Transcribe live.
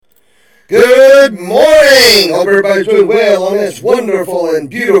Good morning! Hope everybody's doing well on this wonderful and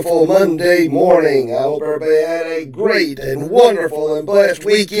beautiful Monday morning. I hope everybody had a great and wonderful and blessed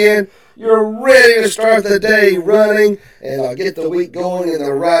weekend. You're ready to start the day running and get the week going in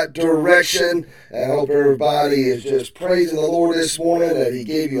the right direction. I hope everybody is just praising the Lord this morning that He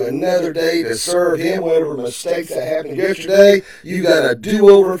gave you another day to serve Him. Whatever mistakes that happened yesterday, you got a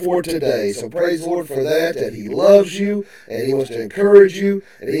do-over for today. So praise the Lord for that He loves you and He wants to encourage you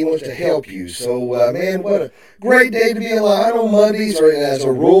and He wants to help you. So, man, what a great day to be alive. I know Mondays are, as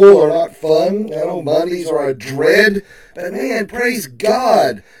a rule, are not fun. I know Mondays are a dread. But, man, praise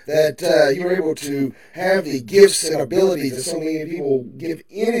God that you're able to have the gifts and abilities that so many people give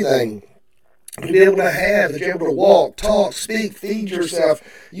anything to be able to have, that you're able to walk, talk, speak, feed yourself.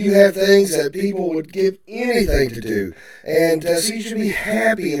 You have things that people would give anything to do. And so you should be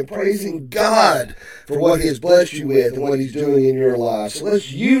happy and praising God for what He has blessed you with and what He's doing in your life. So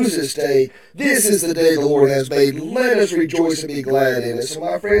let's use this day. This is the day the Lord has made. Let us rejoice and be glad in it. So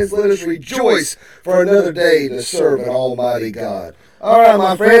my friends, let us rejoice for another day to serve an almighty God. All right,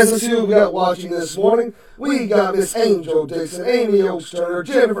 my friends, let's see what we got watching this morning. We got Miss Angel Dixon, Amy Oaks Turner,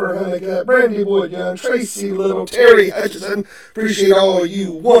 Jennifer Honeycutt, Brandy Boyd Young, Tracy Little, Terry Hutchison. Appreciate all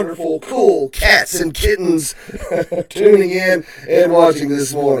you wonderful, cool cats and kittens tuning in and watching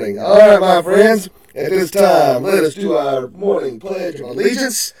this morning. All right, my friends, at this time, let us do our morning pledge of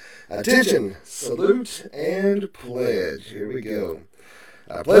allegiance. Attention, salute, and pledge. Here we go.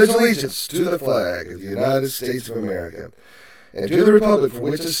 I pledge allegiance to the flag of the United States of America and to the republic for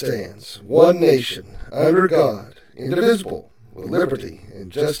which it stands, one nation, under God, indivisible, with liberty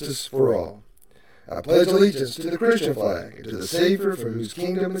and justice for all. I pledge allegiance to the Christian flag and to the Savior for whose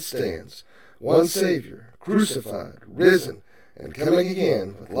kingdom it stands, one Savior, crucified, risen, and coming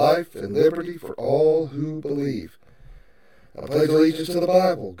again with life and liberty for all who believe. I pledge allegiance to the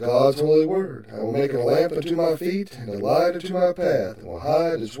Bible, God's holy word. I will make it a lamp unto my feet and a light unto my path, and will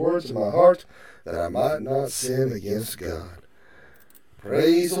hide His words in my heart, that I might not sin against God.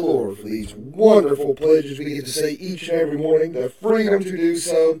 Praise the Lord for these wonderful pledges we get to say each and every morning, the freedom to do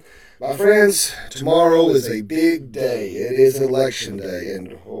so. My friends, tomorrow is a big day. It is election day,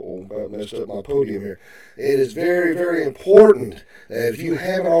 and I messed up my podium here. It is very, very important that if you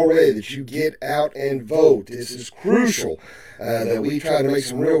haven't already, that you get out and vote. This is crucial that we try to make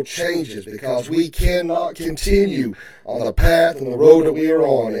some real changes, because we cannot continue on the path and the road that we are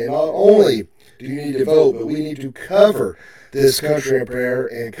on. And not only do you need to vote, but we need to cover this country in prayer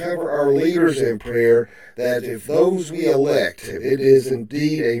and cover our leaders in prayer, that if those we elect, if it is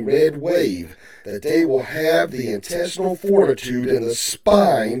indeed a red wave, that they will have the intestinal fortitude and the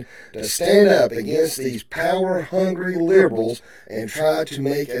spine to stand up against these power-hungry liberals and try to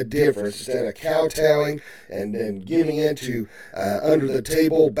make a difference instead of kowtowing and giving into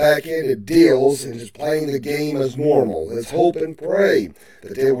under-the-table, back-ended deals and just playing the game as normal. Let's hope and pray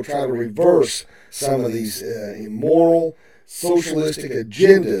that they will try to reverse some of these immoral, socialistic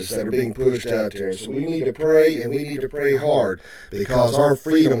agendas that are being pushed out there. So we need to pray, and we need to pray hard, because our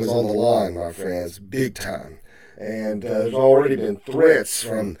freedom is on the line, my friends, big time. And there's already been threats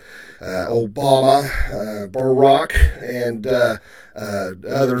from Obama, Barack, and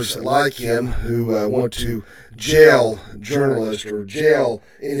others like him who want to jail journalists or jail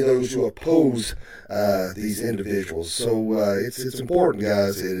any of those who oppose these individuals. So it's important,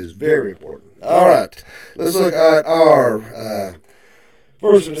 guys. It is very important. All right, let's look at our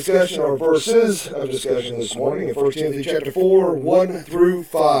verse of discussion, or verses of discussion this morning in 1 Timothy chapter 4, 1 through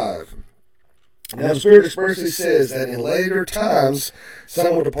 5. Now the Spirit expressly says that in later times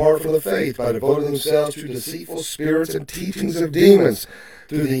some will depart from the faith by devoting themselves to deceitful spirits and teachings of demons,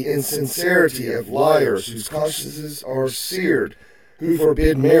 through the insincerity of liars whose consciences are seared, who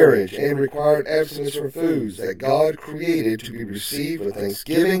forbid marriage and require abstinence from foods that God created to be received with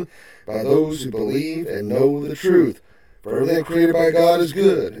thanksgiving by those who believe and know the truth. For everything created by God is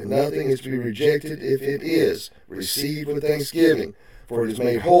good, and nothing is to be rejected if it is received with thanksgiving, for it is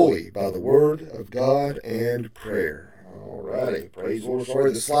made holy by the word of God and prayer. All righty, praise the Lord.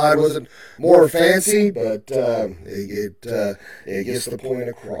 Sorry the slide wasn't more fancy, but it gets the point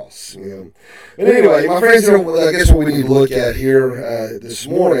across. You know. But anyway, my friends, I guess what we need to look at here this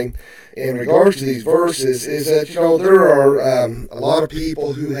morning in regards to these verses is that, there are a lot of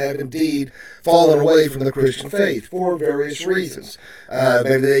people who have indeed fallen away from the Christian faith for various reasons.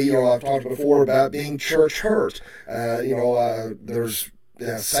 Maybe they, I've talked before about being church hurt. There's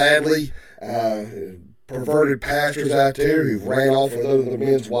sadly perverted pastors out there who've ran off with other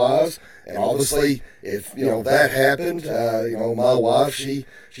men's wives. And obviously, if that happened, my wife,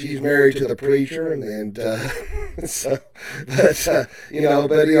 she's married to the preacher, and so, if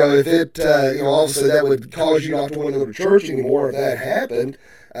it, obviously that would cause you not to want to go to church anymore if that happened,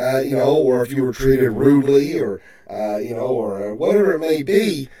 or if you were treated rudely, or whatever it may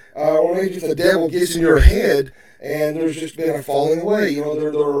be, or maybe if the devil gets in your head. And there's just been a falling away. There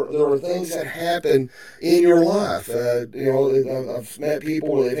are things that happen in your life. I've met people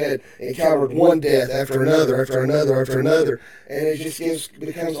where they've had encountered one death after another, and it just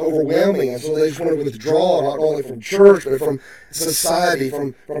becomes overwhelming. And so they just want to withdraw, not only from church, but from society,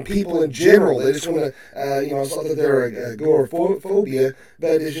 from people in general. They just want to, it's not that they're agoraphobia,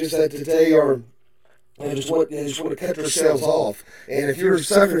 but it's just that they are. They just want to cut themselves off. And if you're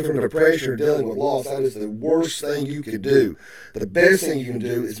suffering from depression or dealing with loss, that is the worst thing you can do. The best thing you can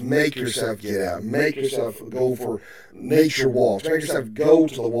do is make yourself get out. Make yourself go for nature walks. Make yourself go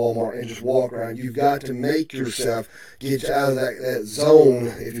to the Walmart and just walk around. You've got to make yourself get out of that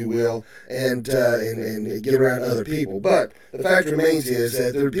zone, if you will, and get around other people. But the fact remains is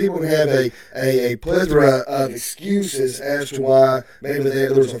that there are people who have a plethora of excuses as to why maybe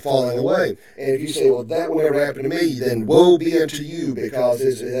there's a falling away. And if you say, well, that will never happen to me, then woe be unto you, because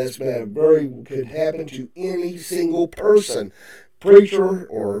that's could happen to any single person, preacher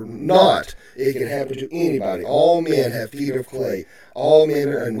or not. It can happen to anybody. All men have feet of clay. All men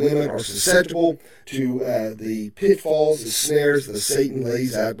and women are susceptible to the pitfalls, the snares that Satan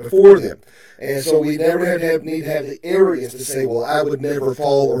lays out before them. And so we never need to have the arrogance to say, well, I would never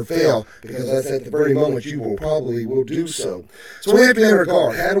fall or fail, because that's at the very moment you will do so. So we have to enter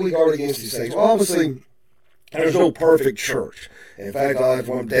guard. How do we guard against these things? Well, obviously, there's no perfect church. In fact, like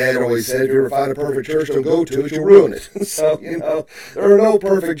my dad always said, if you ever find a perfect church, don't go to it, you'll ruin it. So, there are no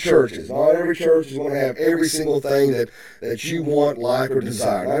perfect churches. Not every church is going to have every single thing that you want, like, or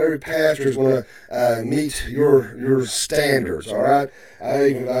desire. Not every pastor is going to meet your standards, all right? I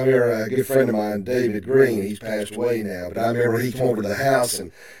remember a good friend of mine, David Green. He's passed away now, but I remember he came over to the house,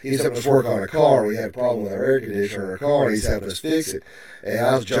 and he's helping us work on a car. We had a problem with our air conditioner in our car, and he's helping us fix it. And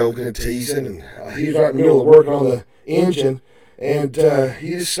I was joking and teasing, and he was right in the middle of working on the engine, and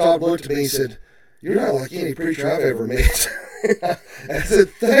he just stopped, looked at me, and said, "You're not like any preacher I've ever met." I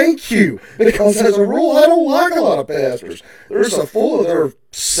said, "Thank you," because as a rule, I don't like a lot of pastors. They're so full of their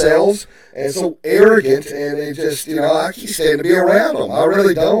selves and so arrogant, and they just, I can't stand to be around them. I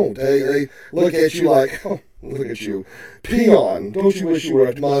really don't. They look at you like, oh, look at you, peon. Don't you wish you were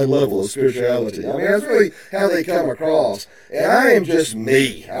at my level of spirituality? I mean, that's really how they come across. And I am just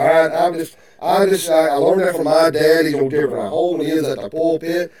me, all right? I learned that from my dad. He's no different. I hold when he is at the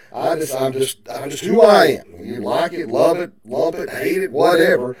pulpit. I'm just who I am. You like it, love it, hate it,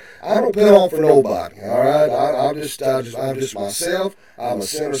 whatever. I don't put on for nobody. All right. I'm just myself. I'm a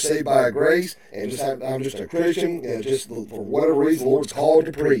sinner saved by grace, and I'm just a Christian. And just for whatever reason, the Lord's called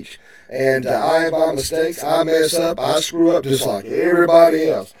to preach. And I have my mistakes. I mess up. I screw up just like everybody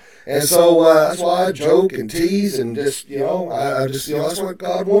else. And so that's why I joke and tease and just, that's what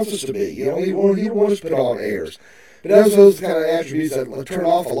God wants us to be. He wants us to put on airs. But those kind of attributes that turn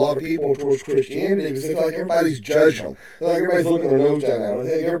off a lot of people towards Christianity, because they feel like everybody's judging them. They feel like everybody's looking their nose down at them.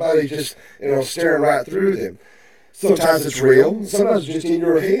 They think everybody's just, staring right through them. Sometimes it's real. Sometimes it's just in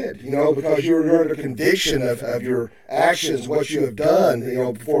your head, because you're under conviction of your actions, what you have done,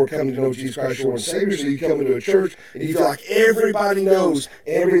 before coming to know Jesus Christ, your Lord and Savior. So you come into a church and you feel like everybody knows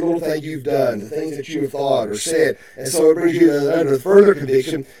every little thing you've done, the things that you have thought or said. And so it brings you under further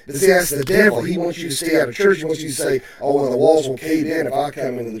conviction. But see, that's the devil. He wants you to stay out of church. He wants you to say, oh, well, the walls will cave in if I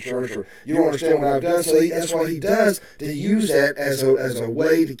come into the church, or you don't understand what I've done. So that's what he does, to use that as a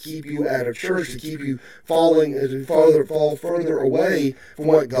way to keep you out of church, to keep you fall further away from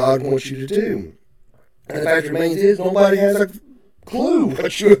what God wants you to do. And the fact remains is nobody has a clue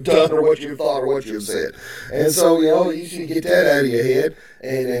what you have done or what you have thought or what you have said. And so, you should get that out of your head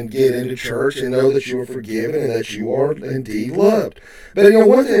and get into church and know that you are forgiven and that you are indeed loved. But,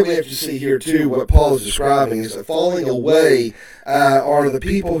 one thing we have to see here, too, what Paul is describing is that falling away are the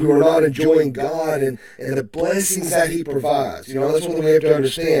people who are not enjoying God and the blessings that he provides. That's one thing we have to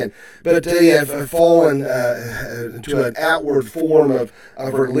understand. But they have fallen into an outward form of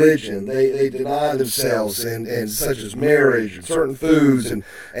religion. They deny themselves and such as marriage and certain foods. And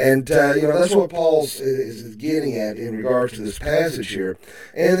that's what Paul is getting at in regards to this passage here.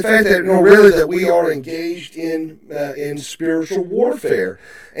 And the fact that, really that we are engaged in spiritual warfare.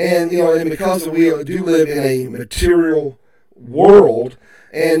 And because we do live in a material world,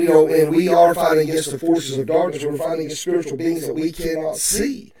 and we are fighting against the forces of darkness, we're fighting against spiritual beings that we cannot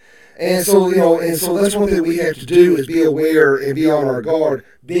see. And so, and so that's one thing we have to do is be aware and be on our guard,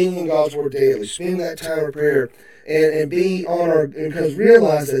 being in God's Word daily, spend that time of prayer, and be on our, because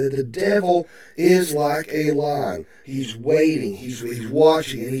realize that the devil is like a lion. He's waiting, he's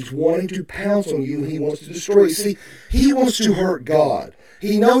watching, and he's wanting to pounce on you, and he wants to destroy you. See, he wants to hurt God.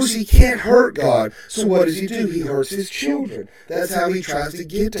 He knows he can't hurt God, so what does he do? He hurts his children. That's how he tries to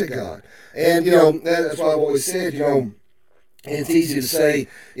get to God. And, that's why I've always said, it's easy to say,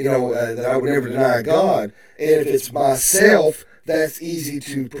 that I would never deny God. And if it's myself, that's easy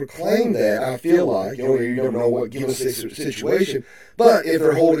to proclaim that, I feel like. You never know what given situation. But if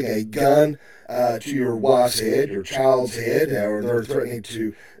they're holding a gun to your wife's head, your child's head, or they're threatening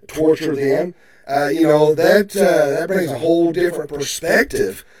to torture them, that brings a whole different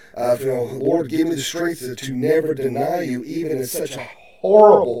perspective. Lord, give me the strength to never deny you, even in such a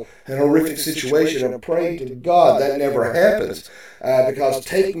horrible and horrific situation, and pray to God that never happens. Because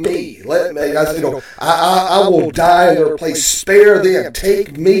take me, let me, I will die in their place. Spare them,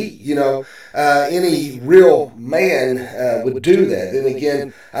 take me. Any real man would do that. Then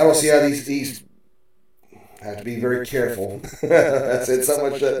again, I don't see how these have to be very careful. I said so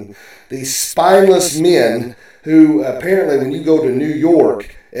much that these spineless men who apparently, when you go to New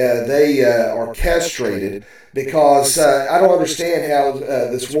York, they are castrated. Because I don't understand how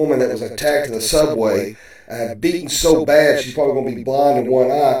this woman that was attacked in the subway, beaten so bad she's probably going to be blind in one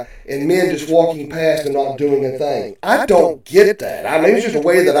eye, and men just walking past and not doing a thing. I don't get that. I mean, it's just the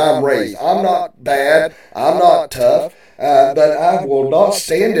way that I'm raised. I'm not bad. I'm not tough. But I will not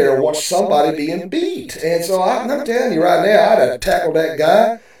stand there and watch somebody being beat. And so I'm telling you right now, I'd have tackled that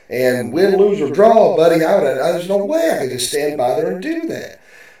guy, and win, lose, or draw, buddy, there's no way I could just stand by there and do that.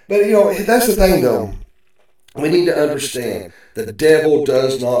 But, that's the thing, though. We need to understand that the devil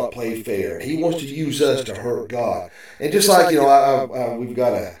does not play fair. He wants to use us to hurt God. And just like, we've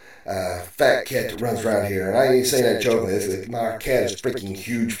got a fat cat that runs around here, and I ain't saying that jokingly. My cat is freaking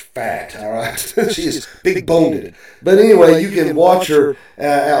huge fat, all right? She is big-boned. But anyway, you can watch her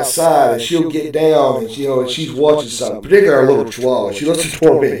outside, and she'll get down, and she's watching something, particularly our little chihuahua. She loves to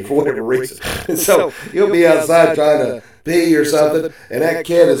torment me for whatever reason. And so you'll be outside trying to pee or something, and that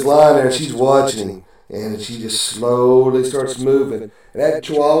cat is lying there, and she's watching him. And she just slowly starts moving. And that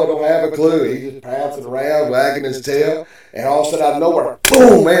chihuahua don't have a clue. He's just pouncing around, wagging his tail. And all of a sudden, out of nowhere,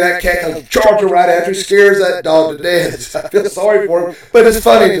 boom, man, that cat comes charging right after. Scares that dog to death. I feel sorry for him, but it's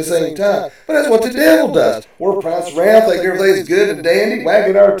funny at the same time. But that's what the devil does. We're pouncing around, thinking everything's good and dandy,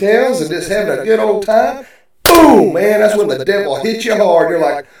 wagging our tails and just having a good old time. Boom, man, that's when the devil hits you hard. You're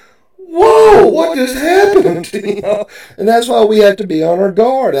like, whoa, what just happened? And that's why we have to be on our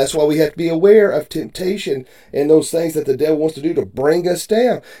guard. That's why we have to be aware of temptation and those things that the devil wants to do to bring us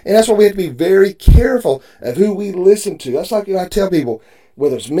down. And that's why we have to be very careful of who we listen to. That's like I tell people,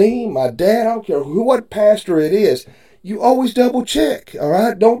 whether it's me, my dad, I don't care what pastor it is, you always double check, all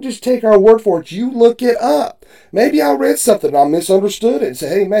right? Don't just take our word for it. You look it up. Maybe I read something and I misunderstood it and say,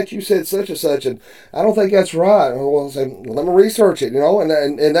 hey, Matt, you said such and such, and I don't think that's right. Well, I'll say, let me research it,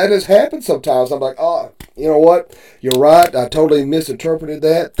 and that has happened sometimes. I'm like, oh, you know what? You're right. I totally misinterpreted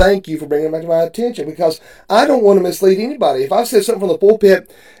that. Thank you for bringing it back to my attention, because I don't want to mislead anybody. If I said something from the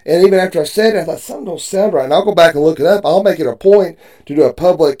pulpit, and even after I said it, I thought something don't sound right, and I'll go back and look it up. I'll make it a point to do a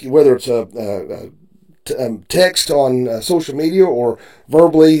public, whether it's a text on social media or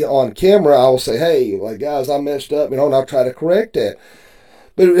verbally on camera, I will say, hey, guys, I messed up, and I'll try to correct that.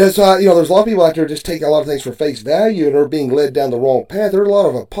 But that's why, there's a lot of people out there just taking a lot of things for face value and are being led down the wrong path. There are a lot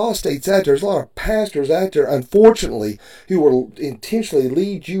of apostates out there. There's a lot of pastors out there, unfortunately, who will intentionally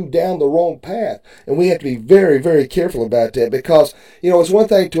lead you down the wrong path. And we have to be very, very careful about that, because, it's one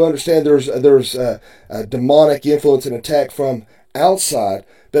thing to understand there's a demonic influence and attack from outside.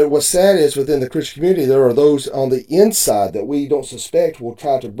 But what's sad is within the Christian community, there are those on the inside that we don't suspect will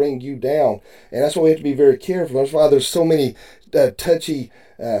try to bring you down. And that's why we have to be very careful. That's why there's so many touchy,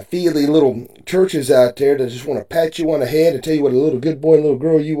 feely little churches out there that just want to pat you on the head and tell you what a little good boy and little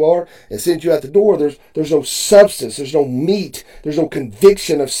girl you are and send you out the door. There's no substance. There's no meat. There's no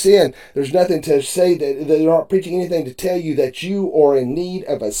conviction of sin. There's nothing to say that they're not preaching anything to tell you that you are in need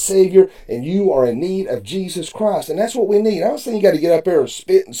of a Savior and you are in need of Jesus Christ. And that's what we need. I'm not saying you got to get up there and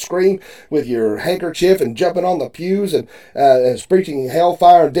spit and scream with your handkerchief and jumping on the pews and preaching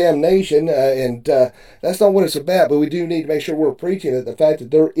hellfire and damnation. That's not what it's about. But we do need to make sure we're preaching the fact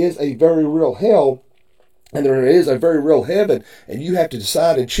that there is a very real hell, And there is a very real heaven, and you have to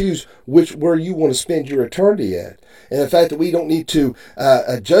decide and choose where you want to spend your eternity at. And the fact that we don't need to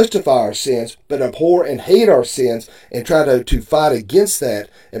justify our sins, but abhor and hate our sins, and try to fight against that,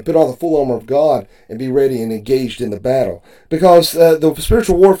 and put on the full armor of God, and be ready and engaged in the battle. Because the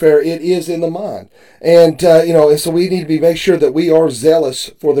spiritual warfare, it is in the mind. And and so we need to make sure that we are zealous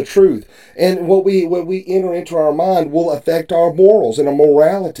for the truth. And what we enter into our mind will affect our morals and our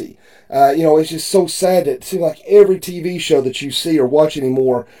morality. It's just so sad that it seems like every TV show that you see or watch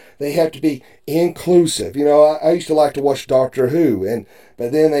anymore, they have to be inclusive. I used to like to watch Doctor Who,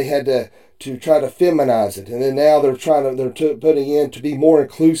 but then they had to try to feminize it, and then now they're putting in to be more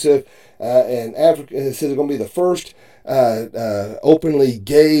inclusive. And Africa, it says it's going to be the first openly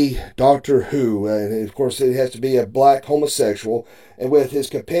gay Doctor Who, and of course it has to be a black homosexual, and with his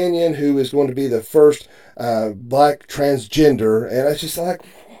companion who is going to be the first black transgender, and it's just like,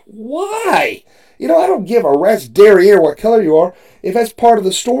 why? I don't give a rat's derriere what color you are if that's part of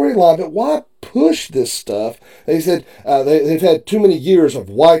the storyline, but why push this stuff? They said they've had too many years of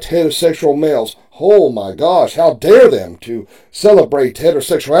white heterosexual males. Oh my gosh, how dare them to celebrate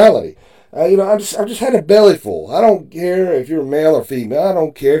heterosexuality? I've just had a belly full. I don't care if you're male or female. I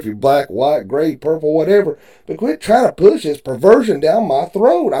don't care if you're black, white, gray, purple, whatever. But quit trying to push this perversion down my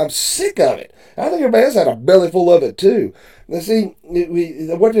throat. I'm sick of it. I think everybody else had a belly full of it too. Now see,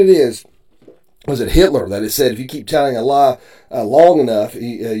 what it is, was it Hitler that had said if you keep telling a lie long enough,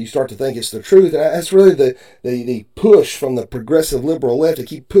 you start to think it's the truth. And that's really the push from the progressive liberal left to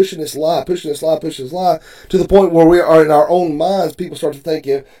keep pushing this lie to the point where we are in our own minds. People start to think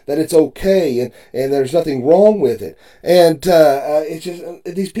that it's okay and there's nothing wrong with it. And it's just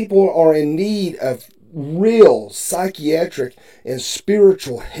these people are in need of real psychiatric and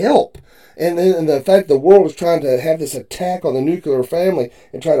spiritual help. And then the fact the world is trying to have this attack on the nuclear family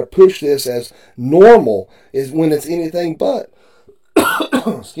and try to push this as normal is when it's anything but.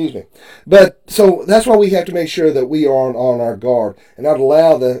 Excuse me. But so that's why we have to make sure that we are on our guard and not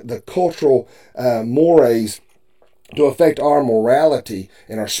allow the cultural mores to affect our morality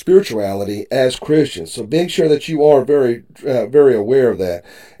and our spirituality as Christians. So make sure that you are very, very aware of that.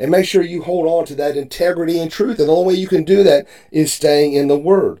 And make sure you hold on to that integrity and truth. And the only way you can do that is staying in the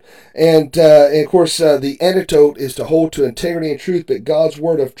Word. And of course, the antidote is to hold to integrity and truth, but God's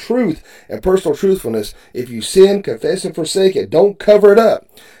Word of truth and personal truthfulness. If you sin, confess and forsake it. Don't cover it up.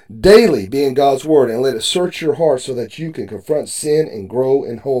 Daily be in God's Word and let it search your heart so that you can confront sin and grow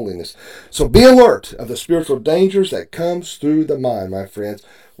in holiness. So be alert of the spiritual dangers that comes through the mind, my friends.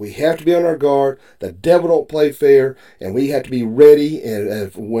 We have to be on our guard. The devil don't play fair, and we have to be ready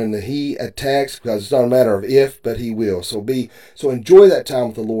and when he attacks, because it's not a matter of if, but he will. So enjoy that time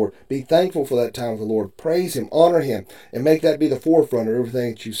with the Lord. Be thankful for that time with the Lord. Praise Him, honor Him, and make that be the forefront of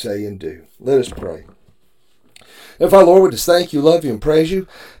everything that you say and do. Let us pray. And Father, Lord, we just thank you, love you, and praise you.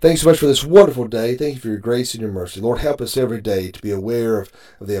 Thanks so much for this wonderful day. Thank you for your grace and your mercy. Lord, help us every day to be aware of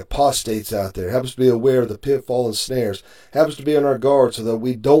the apostates out there. Help us to be aware of the pitfall and snares. Help us to be on our guard so that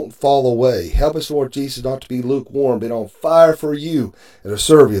we don't fall away. Help us, Lord Jesus, not to be lukewarm, but on fire for you and to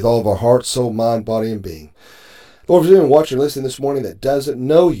serve you with all of our heart, soul, mind, body, and being. Lord, if anyone watching or listening this morning that doesn't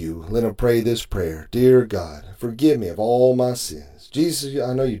know you, let them pray this prayer. Dear God, forgive me of all my sins. Jesus,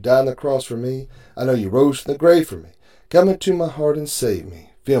 I know you died on the cross for me. I know you rose from the grave for me. Come into my heart and save me.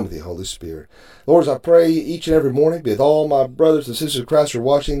 Fill me with the Holy Spirit. Lord, as I pray each and every morning, be with all my brothers and sisters of Christ who are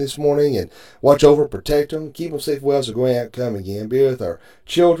watching this morning, and watch over, protect them, keep them safe well as they're going out and coming again. Be with our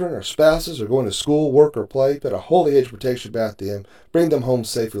children, our spouses, or going to school, work, or play. Put a holy hedge of protection about them. Bring them home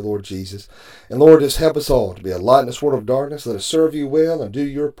safely, Lord Jesus. And Lord, just help us all to be a light in this world of darkness. Let us serve you well and do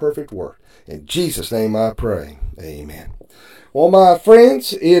your perfect work. In Jesus' name I pray. Amen. Well, my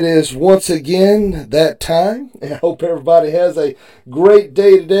friends, it is once again that time. I hope everybody has a great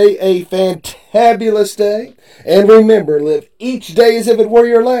day today, a fantabulous day. And remember, live each day as if it were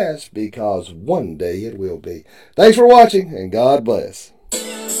your last, because one day it will be. Thanks for watching, and God bless.